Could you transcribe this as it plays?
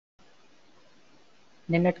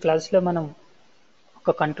నిన్నటి క్లాస్లో మనం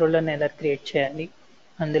ఒక కంట్రోలర్ని ఎలా క్రియేట్ చేయాలి,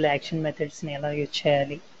 అందులో యాక్షన్ మెథడ్స్ని ఎలా యూజ్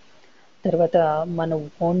చేయాలి, తర్వాత మన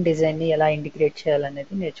ఓన్ డిజైన్ని ఎలా ఇంటిగ్రేట్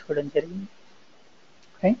చేయాలనేది నేర్చుకోవడం జరిగింది.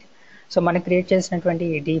 రైట్. సో మనం క్రియేట్ చేసినటువంటి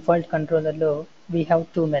default కంట్రోలర్లో we have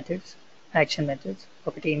two methods, action methods.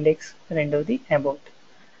 ఒకటి ఇండెక్స్, రెండవది అబౌట్.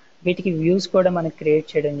 వీటికి వ్యూస్ కూడా మనం క్రియేట్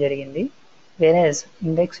చేయడం జరిగింది. వేరేస్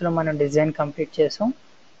ఇండెక్స్లో మనం డిజైన్ కంప్లీట్ చేసాం,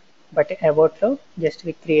 but అబౌట్లో just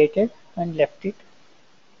we created and left it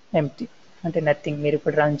empty, అంటే నథింగ్. మీరు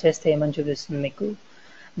ఇప్పుడు రన్ చేస్తే ఏమని చూపిస్తుంది మీకు,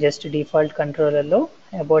 జస్ట్ డిఫాల్ట్ కంట్రోలర్లో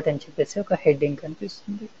అబౌట్ అని చెప్పేసి ఒక హెడ్డింగ్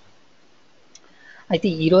కనిపిస్తుంది. అయితే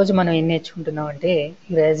ఈరోజు మనం ఏం నేర్చుకుంటున్నాం అంటే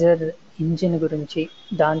రేజర్ ఇంజిన్ గురించి,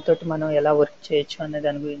 దాంతో మనం ఎలా వర్క్ చేయొచ్చు అనే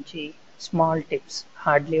దాని గురించి స్మాల్ టిప్స్.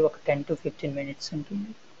 హార్డ్లీ ఒక 10 to 15 minutes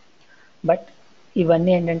ఉంటుంది. బట్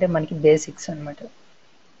ఇవన్నీ ఏంటంటే మనకి బేసిక్స్ అనమాట.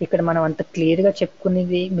 ఇక్కడ మనం అంత క్లియర్గా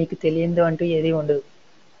చెప్పుకునేది మీకు తెలియదు అంటూ ఏది ఉండదు.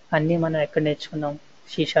 అన్నీ మనం ఎక్కడ నేర్చుకున్నాం,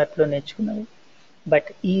 C#లో నేర్చుకున్నాము. బట్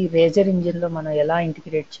ఈ రేజర్ ఇంజిన్లో మనం ఎలా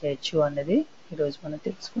ఇంటిగ్రేట్ చేయొచ్చు అన్నది ఈరోజు మనం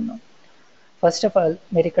తెలుసుకుందాం. ఫస్ట్ ఆఫ్ ఆల్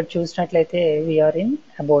మీరు ఇక్కడ చూసినట్లయితే వీఆర్ ఇన్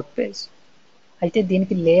అబౌట్ పేజ్. అయితే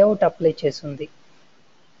దీనికి లేఅవుట్ అప్లై చేసి ఉంది.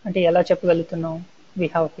 అంటే ఎలా చెప్పగలుగుతున్నాం, we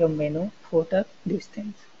have your menu, photo, these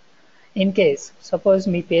things. In case suppose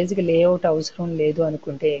me పేజ్కి layout అవసరం లేదు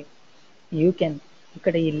అనుకుంటే యూ కెన్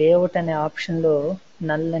ఇక్కడ ఈ లేఅవుట్ అనే ఆప్షన్లో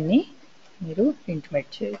నల్లని మీరు ఇంటిమేట్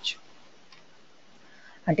చేయొచ్చు.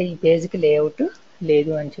 అంటే ఈ పేజ్కి లేఅవుట్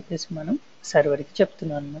లేదు అని చెప్పేసి మనం సర్వర్కి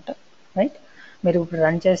చెప్తున్నాం అనమాట. రైట్. మీరు ఇప్పుడు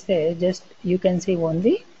రన్ చేస్తే just you can see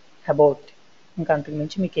only about, ఇంకా అంతకు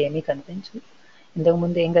మించి మీకు ఏమీ కనిపించదు.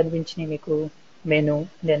 ఇంతకుముందు ఏం కనిపించినాయి మీకు, menu,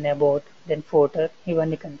 then about, then photo,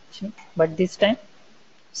 ఇవన్నీ కనిపించినాయి. But this time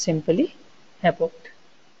simply about.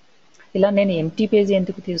 ఇలా నేను ఎంటీ పేజ్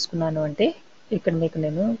ఎందుకు తీసుకున్నాను అంటే ఇక్కడ మీకు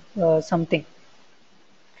నేను సంథింగ్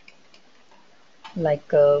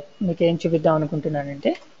లైక్ మీకు ఏం చూపిద్దాం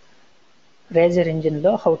అనుకుంటున్నానంటే razor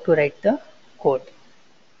ఇంజిన్లో how to right the code.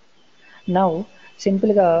 Now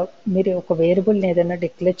సింపుల్గా మీరు ఒక వేరియబుల్ని ఏదైనా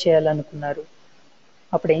డిక్లేర్ చేయాలనుకున్నారు,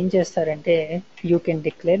 అప్పుడు ఏం చేస్తారంటే you can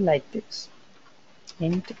declare like this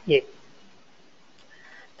ఇంట్ ఏ.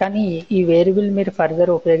 కానీ ఈ వేరియబుల్ మీరు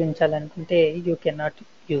ఫర్దర్ ఉపయోగించాలనుకుంటే యూ కెన్ నాట్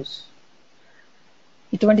యూస్.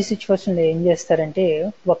 ఇటువంటి సిచ్యువేషన్లో ఏం చేస్తారంటే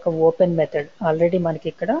ఒక ఓపెన్ మెథడ్ ఆల్రెడీ మనకి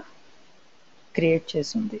ఇక్కడ క్రియేట్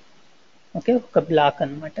చేసింది, ఓకే, ఒక బ్లాక్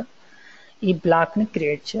అనమాట. ఈ బ్లాక్ని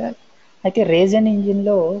క్రియేట్ చేయాలి. అయితే రేజర్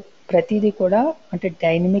ఇంజిన్లో ప్రతిదీ కూడా అంటే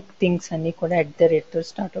డైనమిక్ థింగ్స్ అన్నీ కూడా @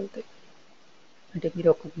 స్టార్ట్ అవుతాయి. అంటే మీరు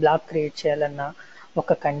ఒక బ్లాక్ క్రియేట్ చేయాలన్నా,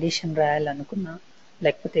 ఒక కండిషన్ రాయాలనుకున్నా,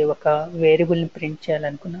 లేకపోతే ఒక వేరియబుల్ని ప్రింట్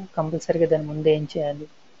చేయాలనుకున్నా కంపల్సరీగా దాని ముందు ఏం చేయాలి,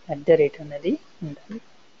 @ అనేది ఉండాలి.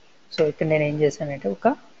 సో ఇక్కడ నేను ఏం చేశానంటే ఒక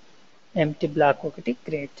ఎంప్టీ బ్లాక్ ఒకటి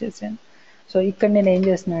క్రియేట్ చేశాను. సో ఇక్కడ నేను ఏం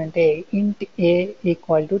చేస్తున్నానంటే ఇంట్ ఏ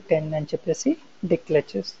ఈక్వల్ టు 10 అని చెప్పేసి డిక్లేర్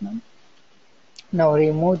చేస్తున్నాను. Now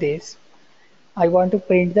remove this. I want to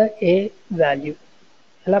print the A value.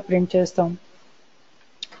 ఎలా ప్రింట్ చేస్తాం,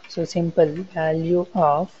 so simple value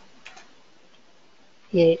of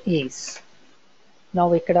A is. Now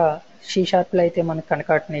ఇక్కడ C#లో అయితే మన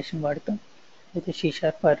కన్కాటినేషన్ వాడతాం, అయితే C#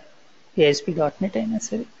 ఫర్ ASP.NET అయినా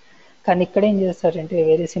సరే. కానీ ఇక్కడ ఏం చేస్తారంటే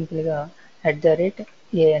వెరీ సింపుల్గా @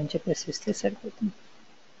 ఏ అని చెప్పేసి ఇస్తే సరిపోతుంది.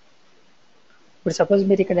 ఇప్పుడు సపోజ్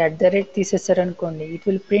మీరు ఇక్కడ @ తీసేస్తారనుకోండి, ఇట్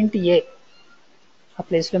విల్ ప్రింట్ ఏ, ఆ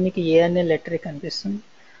ప్లేస్లో మీకు ఏ అనే లెటర్ కనిపిస్తుంది.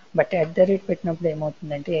 బట్ @ పెట్టినప్పుడు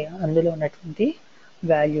ఏమవుతుందంటే అందులో ఉన్నటువంటి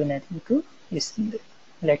వాల్యూ అనేది మీకు ఇస్తుంది.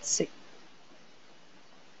 Let's see.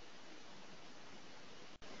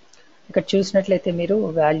 ఇక్కడ చూసినట్లయితే మీరు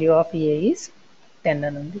వాల్యూ ఆఫ్ ఏ ఈజ్ 10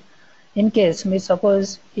 అని ఉంది. ఇన్ కేస్ మీరు సపోజ్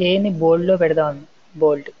ఏని బోల్డ్లో పెడదాం,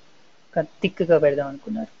 బోల్డ్ థిక్గా పెడదాం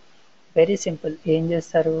అనుకున్నారు, వెరీ సింపుల్. ఏం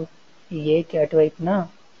చేస్తారు, ఈ ఏకి అటువైపున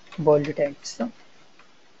బోల్డ్ టైప్ ఇస్తాం.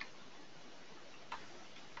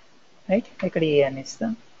 రైట్. ఇక్కడ ఏ అని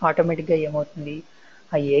ఇస్తాం, ఆటోమేటిక్గా ఏమవుతుంది,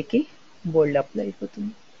 ఆ ఏకి బోల్డ్ అప్లై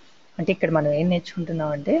అయిపోతుంది. అంటే ఇక్కడ మనం ఏం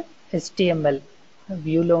నేర్చుకుంటున్నాం అంటే HTML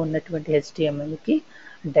వ్యూలో ఉన్నటువంటి HTMLకి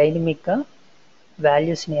డైనమిక్గా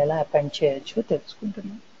వాల్యూస్ని ఎలా అపెండ్ చేయొచ్చో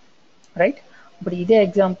తెలుసుకుంటున్నాం. రైట్. ఇప్పుడు ఇదే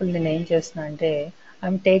ఎగ్జాంపుల్ నేను ఏం చేస్తున్నా అంటే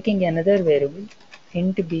ఐఎమ్ టేకింగ్ అనదర్ వేరియబుల్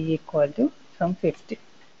ఇంట్ బి ఈక్వల్ టు ఫ్రమ్ 50.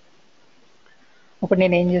 ఇప్పుడు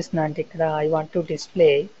నేను ఏం చేస్తున్నా అంటే ఇక్కడ I want to display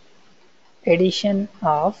edition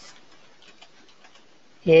of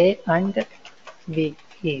A and B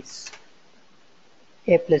is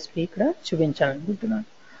A+B ఇక్కడ చూపించాలనుకుంటున్నాను.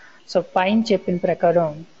 సో పైన చెప్పిన ప్రకారం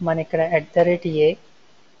మన ఇక్కడ @ ఏ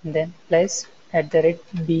దెన్ ప్లస్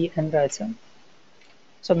 @B అని రాసాం.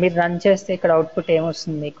 సో మీరు రన్ చేస్తే ఇక్కడ అవుట్పుట్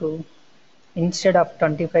ఏమొస్తుంది మీకు, ఇన్స్టెడ్ ఆఫ్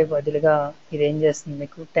 25 బదులుగా ఇది ఏం చేస్తుంది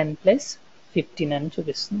మీకు 10 + 15 అని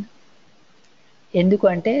చూపిస్తుంది. ఎందుకు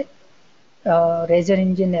అంటే రేజర్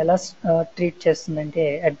ఇంజిన్ ఎలా ట్రీట్ చేస్తుందంటే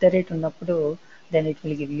అట్ ద రేట్ ఉన్నప్పుడు then it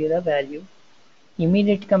will give you the value.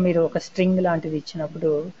 ఇమీడియట్గా మీరు ఒక స్ట్రింగ్ లాంటిది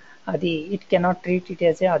ఇచ్చినప్పుడు అది it cannot treat it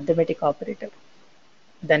as a arithmetic operator.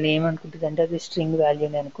 దాన్ని ఏమనుకుంటుంది అంటే అది స్ట్రింగ్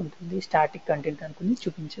వాల్యూని అనుకుంటుంది, స్టాటిక్ కంటెంట్ అనుకుని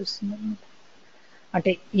చూపించేస్తుంది అనమాట.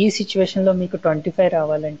 అంటే ఈ సిచ్యువేషన్లో మీకు 25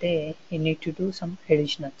 రావాలంటే you need to do some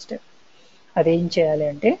additional step. అదేం చేయాలి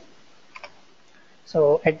అంటే సో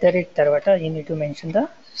ఎట్ ద రేట్ తర్వాత you need to mention the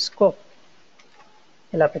scope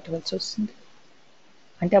ఇలా పెట్టవలసి వస్తుంది.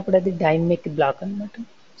 అంటే అప్పుడు అది డైనమిక్ బ్లాక్ అనమాట.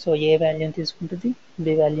 సో ఏ వాల్యూని తీసుకుంటుంది,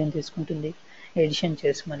 బి వాల్యూని తీసుకుంటుంది, ఎడిషన్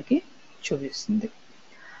చేసి మనకి చూపిస్తుంది.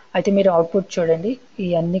 అయితే మీరు అవుట్పుట్ చూడండి,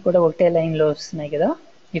 ఇవన్నీ కూడా ఒకటే లైన్లో వస్తున్నాయి కదా.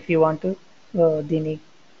 ఇఫ్ యూ వాంట్ దీన్ని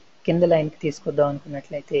కింద లైన్కి తీసుకొద్దాం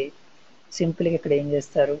అనుకున్నట్లయితే సింపుల్గా ఇక్కడ ఏం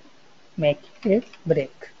చేస్తారు, make it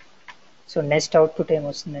break. So next output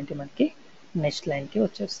ఏమొస్తుందంటే మనకి నెక్స్ట్ లైన్కి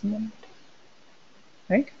వచ్చేస్తుంది అన్నమాట.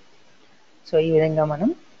 రైట్. సో ఈ విధంగా మనం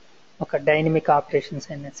ఒక డైనమిక్ ఆపరేషన్స్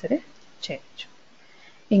అయినా సరే చేయొచ్చు.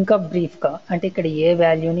 ఇంకా బ్రీఫ్గా అంటే ఇక్కడ ఏ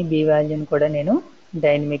వాల్యూని బి వాల్యూని కూడా నేను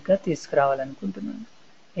డైనమిక్గా తీసుకురావాలనుకుంటున్నాను.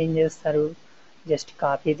 ఏం చేస్తారు, జస్ట్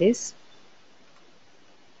కాపీ దిస్.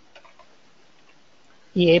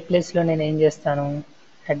 ఈ ఏ ప్లేస్లో నేను ఏం చేస్తాను,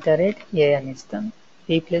 @a అని ఇస్తాను.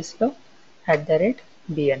 బి ప్లేస్లో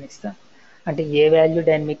 @b అని ఇస్తాను. అంటే ఏ వాల్యూ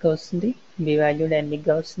డైనమిక్గా వస్తుంది, బి వాల్యూ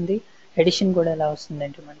డైనమిక్గా వస్తుంది, ఎడిషన్ కూడా ఎలా వస్తుంది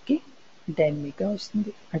అంటే మనకి డైనమిక్గా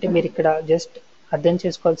వస్తుంది. అంటే మీరు ఇక్కడ జస్ట్ అర్థం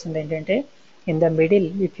చేసుకోవాల్సింది ఏంటంటే in the middle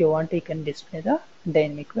if you want you can display the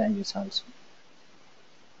dynamic values also.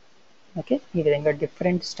 Okay, ఈ విధంగా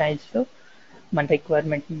డిఫరెంట్ స్టైల్స్లో మన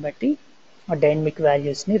రిక్వైర్మెంట్ని బట్టి ఆ డైనమిక్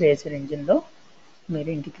వాల్యూస్ని రేజర్ ఇంజిన్లో మీరు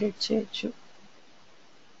ఇంటిగ్రేట్ చేయొచ్చు.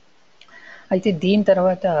 అయితే దీని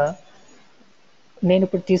తర్వాత నేను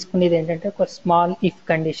ఇప్పుడు తీసుకునేది ఏంటంటే ఒక స్మాల్ ఇఫ్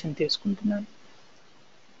కండిషన్ తీసుకుంటున్నాను.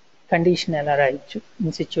 కండిషన్ ఎలా రాయొచ్చు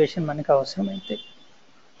ఈ సిచ్యువేషన్ మనకు అవసరమైతే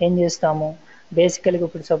ఏం చేస్తాము, బేసికల్గా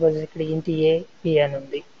ఇప్పుడు సపోజ్ ఇక్కడ ఇంటి ఏ బి అని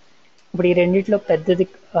ఉంది. ఇప్పుడు ఈ రెండిట్లో పెద్దది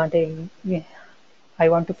అంటే I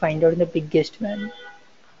want to find out the biggest value.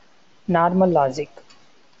 Normal logic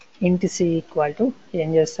ఇంటి సి ఈక్వల్ టు ఏం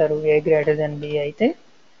చేస్తారు, ఏ గ్రేటర్ దెన్ బి అయితే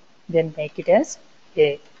then make it as a,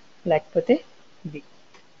 లేకపోతే బి.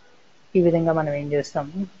 ఈ విధంగా మనం ఏం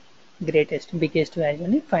చేస్తాము, బిగ్గెస్ట్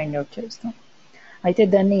వాల్యూని ఫైండ్ అవుట్ చేస్తాం. అయితే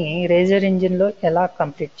దాన్ని రేజర్ ఇంజిన్లో ఎలా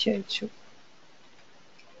కంప్లీట్ చేయొచ్చు.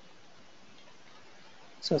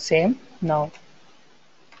 So same now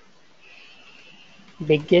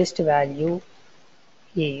biggest value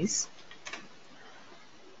is,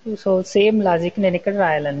 so same logic నేను ఇక్కడ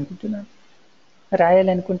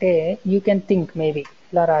రాయాలనుకుంటే యూ కెన్ థింక్ మేబీ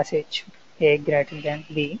ఇలా రాసేయచ్చు, ఏ greater than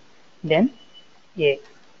B then A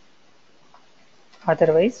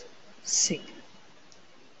otherwise C.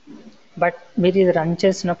 But మీరు ఇది రన్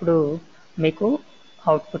చేసినప్పుడు మీకు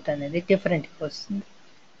అవుట్పుట్ అనేది డిఫరెంట్గా వస్తుంది.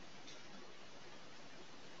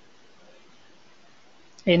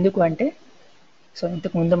 ఎందుకు అంటే సో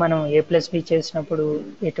ఇంతకుముందు మనం A+B చేసినప్పుడు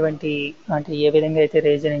ఎటువంటి అంటే ఏ విధంగా అయితే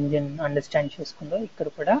రేజర్ ఇంజిన్ అండర్స్టాండ్ చేసుకుందో ఇక్కడ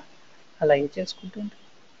కూడా అలాగే చేసుకుంటుంది.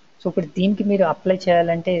 సో ఇప్పుడు దీనికి మీరు అప్లై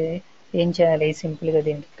చేయాలంటే ఏం చేయాలి, సింపుల్గా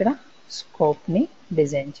దీనికి ఇక్కడ స్కోప్ని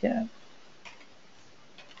డిజైన్ చేయాలి.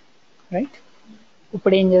 రైట్.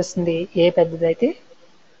 ఇప్పుడు ఏం చేస్తుంది, ఏ పెద్దదైతే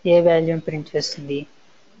ఏ వాల్యూని ప్రింట్ చేస్తుంది,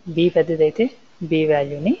 బి పెద్దదైతే బి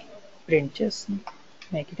వాల్యూని ప్రింట్ చేస్తుంది.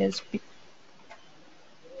 Make it as B.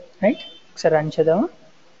 Right. ఒకసారి రన్ చేద్దామా.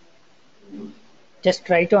 Just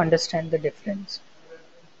try to understand the difference.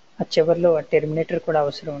 ఆ చివరిలో టెర్మినేటర్ కూడా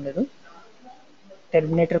అవసరం ఉండదు.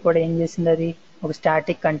 టెర్మినేటర్ కూడా ఏం చేసింది, అది ఒక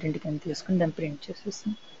స్టాటిక్ కంటెంట్ కింద తీసుకుని దాన్ని ప్రింట్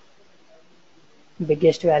చేసేస్తుంది.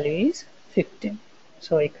 Biggest value is 15.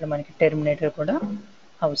 సో ఇక్కడ మనకి టెర్మినేటర్ కూడా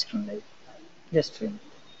అవసరం లేదు. జస్ట్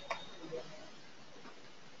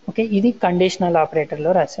ఓకే, ఇది కండిషనల్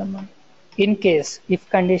ఆపరేటర్లో రాసాం మనం. ఇన్ కేస్ ఇఫ్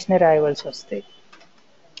కండిషన్ రాయవలసి వస్తే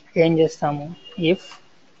ఏం చేస్తాము, ఇఫ్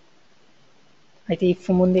అయితే ఇఫ్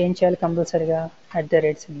ముందు ఏం చేయాలి, కంపల్సరీగా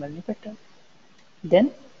 @సింబల్ని పెట్టాలి. దెన్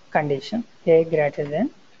కండిషన్ ఏ గ్రేటర్ దెన్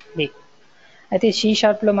బి. అయితే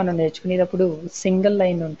C#లో మనం నేర్చుకునేటప్పుడు సింగిల్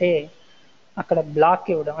లైన్ ఉంటే అక్కడ బ్లాక్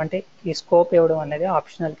ఇవ్వడం అంటే ఈ స్కోప్ ఇవ్వడం అనేది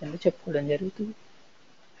ఆప్షనల్ కింద చెప్పుకోవడం జరుగుతుంది.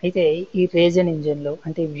 అయితే ఈ రేజర్ ఇంజిన్లో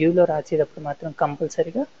అంటే వ్యూలో రాసేటప్పుడు మాత్రం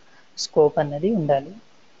కంపల్సరీగా స్కోప్ అన్నది ఉండాలి.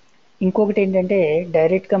 ఇంకొకటి ఏంటంటే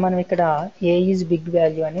డైరెక్ట్గా మనం ఇక్కడ ఏ ఈజ్ బిగ్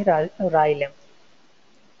వాల్యూ అని రాయలేం.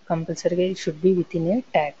 కంపల్సరీగా it should be with in a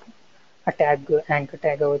tag. ఆ ట్యాగ్ యాంకర్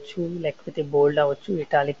ట్యాగ్ అవ్వచ్చు, లేకపోతే బోల్డ్ అవ్వచ్చు,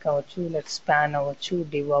 ఇటాలిక్ అవ్వచ్చు, లేకపోతే స్పాన్ అవ్వచ్చు,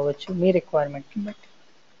 డివ్ అవ్వచ్చు, మీ రిక్వైర్మెంట్ని బట్టి.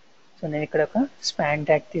 సో నేను ఇక్కడ ఒక స్పాన్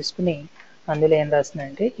ట్యాగ్ తీసుకుని అందులో ఏం రాస్తున్నా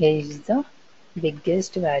అంటే ఏ ఈజ్ ద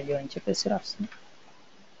బిగ్గెస్ట్ వాల్యూ అని చెప్పేసి రాస్తున్నాను.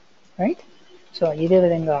 రైట్. సో ఇదే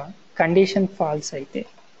విధంగా కండిషన్ ఫాల్స్ అయితే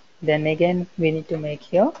then again we need to make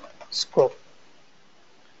here scope.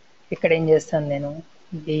 ఇక్కడ ఏం చేస్తాను నేను,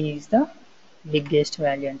 b is the biggest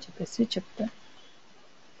value అని చెప్పేసి చెప్తాను.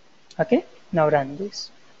 Okay, now run this.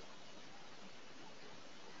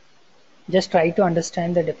 Just try to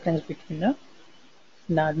understand the difference between the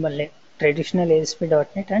normal traditional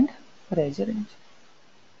ASP.NET and Razor Engine,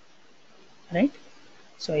 right?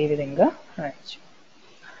 So ఈ విధంగా రాయొచ్చు.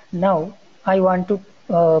 Now I want to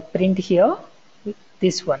print here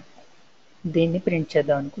this one. దీన్ని print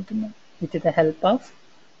చేద్దాం అనుకుంటున్నాను with the help of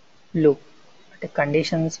loop. అంటే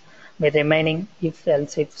conditions మీరు remaining if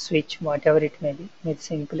else if switch what ever it may be మీరు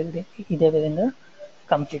simple ఇదే విధంగా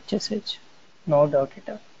కంప్లీట్ చేసేయచ్చు, no doubt it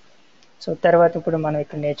all. So తర్వాత ఇప్పుడు మనం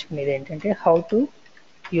ఇక్కడ నేర్చుకునేది ఏంటంటే how to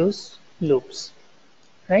use loops,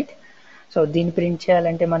 right? So దీన్ని ప్రింట్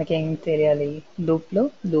చేయాలంటే మనకి ఏం తెలియాలి,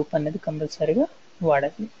 లూప్ అనేది కంపల్సరీగా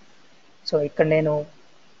వాడాలి. సో ఇక్కడ నేను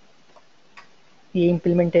ఈ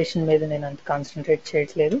ఇంప్లిమెంటేషన్ మీద నేను అంత కాన్సన్ట్రేట్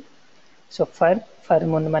చేయట్లేదు. సో ఫర్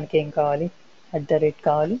ముందు మనకి ఏం కావాలి, @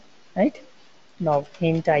 కావాలి, రైట్? నౌ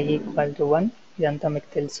int I = 1, ఇదంతా మీకు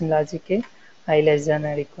తెలిసిన లాజికే. I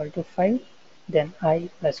 <= 5, then I++.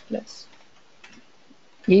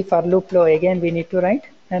 ఈ ఫర్ లూప్లో again we need to right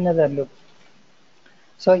another loop.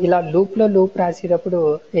 So ఇలా లూప్ రాసేటప్పుడు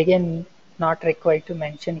again not required to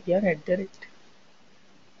mention here @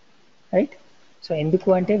 right? So ఎందుకు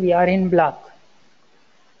అంటే వీఆర్ ఇన్ బ్లాక్.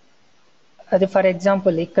 అది ఫర్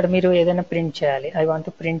ఎగ్జాంపుల్ ఇక్కడ మీరు ఏదైనా ప్రింట్ చేయాలి, I want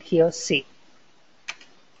to print here C.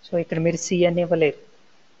 So ఇక్కడ మీరు C అని ఇవ్వలేరు,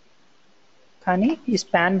 కానీ ఈ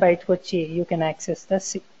స్పాన్ బయటకు వచ్చి you can access the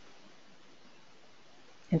C,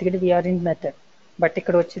 ఎందుకంటే వీఆర్ ఇన్ మెథడ్. బట్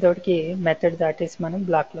ఇక్కడ వచ్చేటోటికి మెథడ్ దాటేసి మనం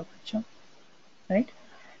బ్లాక్లోకి వచ్చాం, రైట్?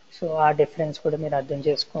 సో ఆ డిఫరెన్స్ కూడా మీరు అర్థం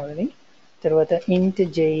చేసుకోవాలి. తర్వాత int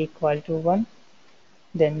j = 1,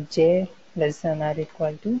 then j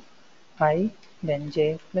 <= I, then j++,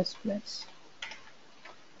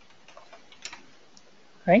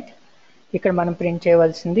 right? ఇక్కడ మనం ప్రింట్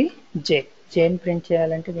చేయవలసింది జేని ప్రింట్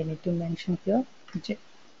చేయాలంటే we need to mention here j.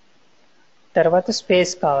 తర్వాత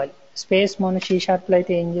స్పేస్ కావాలి. స్పేస్ మనం C#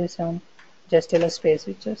 అయితే ఏం చేసాం, జస్ట్ ఇలా స్పేస్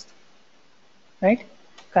ఇచ్చేస్తాం, రైట్?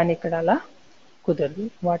 కానీ ఇక్కడ అలా కుదరదు.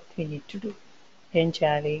 What we need to do, ఏం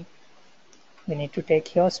చేయాలి, we need to take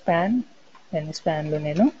here span, and స్పాన్లో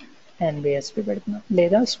నేను NBSP పెడుతున్నాను,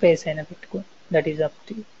 లేదా స్పేస్ అయినా పెట్టుకో, that is up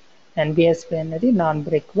to you. NBSP అనేది non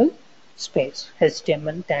breakable space,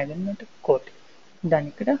 HTML tag అన్నమాట, కోడ్, దాన్ని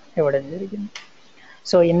ఇక్కడ ఇవ్వడం జరిగింది.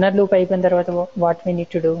 సో ఇన్నర్ లూప్ అయిపోయిన తర్వాత what we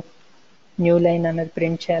need to do, new line అనేది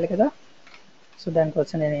ప్రింట్ చేయాలి కదా. సో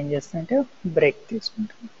దానికోసం నేను ఏం చేస్తాను అంటే బ్రేక్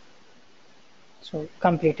తీసుకుంటాను. So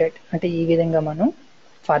completed. అంటే ఈ విధంగా మనం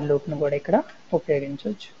ఫర్ లూప్ను కూడా ఇక్కడ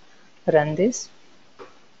ఉపయోగించవచ్చు. Run this.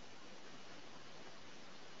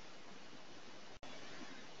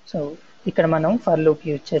 సో ఇక్కడ మనం ఫర్ లూప్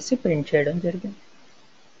యూజ్ చేసి ప్రింట్ చేయడం జరిగింది.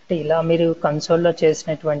 అంటే ఇలా మీరు కన్సోల్లో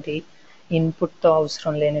చేసినటువంటి ఇన్పుట్తో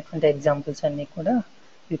అవసరం లేనటువంటి ఎగ్జాంపుల్స్ అన్నీ కూడా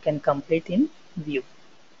you can complete in view.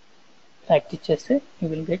 Practice చేస్తే you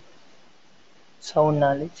will get sound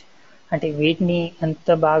knowledge. అంటే వీటిని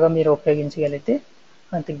ఎంత బాగా మీరు ఉపయోగించగలిగితే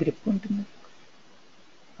అంత గ్రిప్ ఉంటుంది.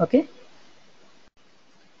 ఓకే,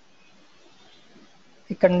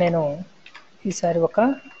 ఇక్కడ నేను ఈసారి ఒక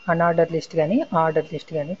అన్ఆర్డర్ లిస్ట్ కానీ ఆర్డర్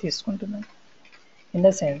లిస్ట్ కానీ తీసుకుంటున్నాను. ఇన్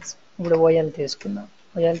ద సెన్స్ ఇప్పుడు ఓఎల్ తీసుకున్నాను,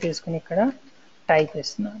 ఓఎల్ తీసుకుని ఇక్కడ టైప్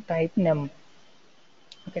ఇస్తున్నాను, టైప్ నెంబర్.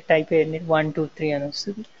 ఓకే, టైప్ 1 2 3 అని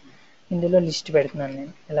వస్తుంది. ఇందులో లిస్ట్ పెడుతున్నాను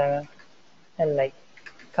నేను, ఇలాగా LI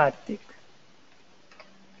Karthik,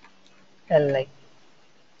 LI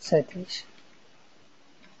Satish,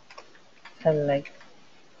 LI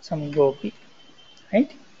some Gopi,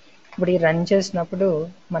 right? ఇప్పుడు ఈ రన్ చేసినప్పుడు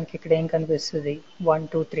మనకి ఇక్కడ ఏం కనిపిస్తుంది, 1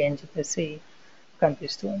 2 3 అని చెప్పేసి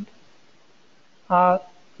కనిపిస్తూ ఉంటుంది. ఆ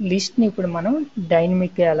లిస్ట్ని ఇప్పుడు మనం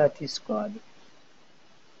డైనమిక్గా ఎలా తీసుకోవాలి,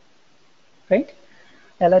 రైట్?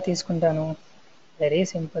 ఎలా తీసుకుంటాను, వెరీ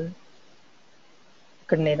సింపుల్.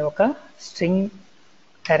 ఇక్కడ నేను ఒక స్ట్రింగ్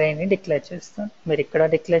అరేని డిక్లేర్ చేస్తాను. మీరు ఇక్కడ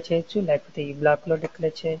డిక్లేర్ చేయొచ్చు, లేకపోతే ఈ బ్లాక్లో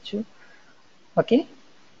డిక్లేర్ చేయొచ్చు. ఓకే,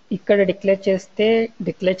 ఇక్కడ డిక్లేర్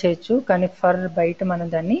చేయొచ్చు, కానీ ఫర్ బయట మనం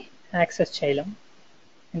దాన్ని యాక్సెస్ చేయలేం,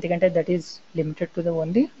 ఎందుకంటే that is limited to the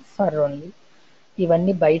only for only.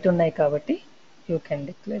 ఇవన్నీ బయట ఉన్నాయి కాబట్టి you can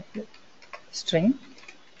declare string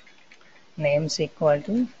names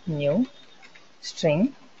 = new string.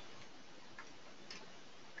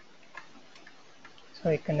 So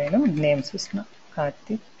ఇక్కడ నేను నేమ్స్ ఇస్తున్నా,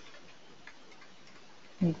 కార్తిక్,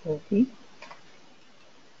 గోపి,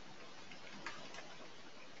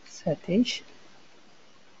 సతీష్,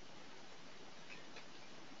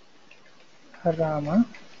 రామ,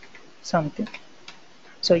 సంథింగ్.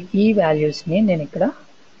 సో ఈ వాల్యూస్ని నేను ఇక్కడ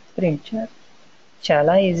ప్రింట్ చేయాలి.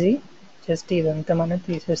 చాలా ఈజీ. జస్ట్ ఇదంతా మనం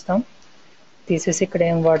తీసేస్తాం. తీసేసి ఇక్కడ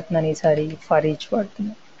ఏం వాడుతున్నాను ఈసారి ఫర్ ఈచ్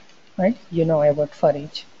వాడుతున్నాను. Right, you know about for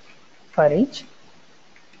each. For each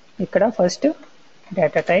ఇక్కడ first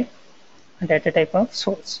data type of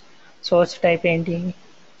swords type ఏంటి,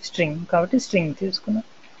 స్ట్రింగ్, కాబట్టి స్ట్రింగ్ తీసుకున్నాం.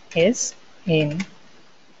 Yes in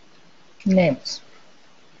names.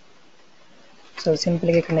 సో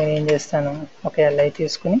సింపుల్గా ఇక్కడ నేను ఏం చేస్తాను, ఒక LI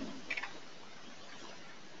తీసుకుని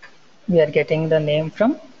we are getting the name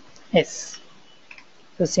from yes.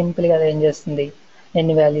 So సింపుల్గా అది ఏం చేస్తుంది,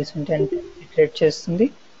 ఎన్ని వాల్యూస్ ఉంటే అంటే ఇటరేట్ చేస్తుంది,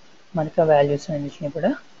 మనకి ఆ వాల్యూస్ అన్నింటినీ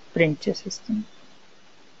కూడా ప్రింట్ చేసేస్తుంది.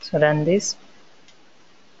 So run this.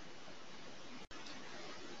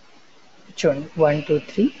 చూడండి 1 2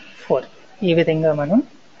 3 4 ఈ విధంగా మనం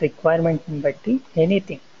రిక్వైర్మెంట్ని బట్టి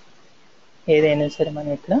ఎనీథింగ్ ఏదైనా సరే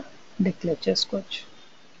మనం ఇక్కడ డిక్లేర్ చేసుకోవచ్చు.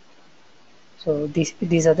 So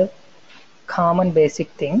these are the common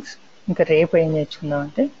basic things. ఇంకా రేపు ఏం నేర్చుకుందాం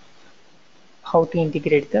అంటే how to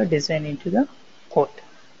integrate the design into the code,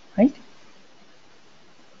 right?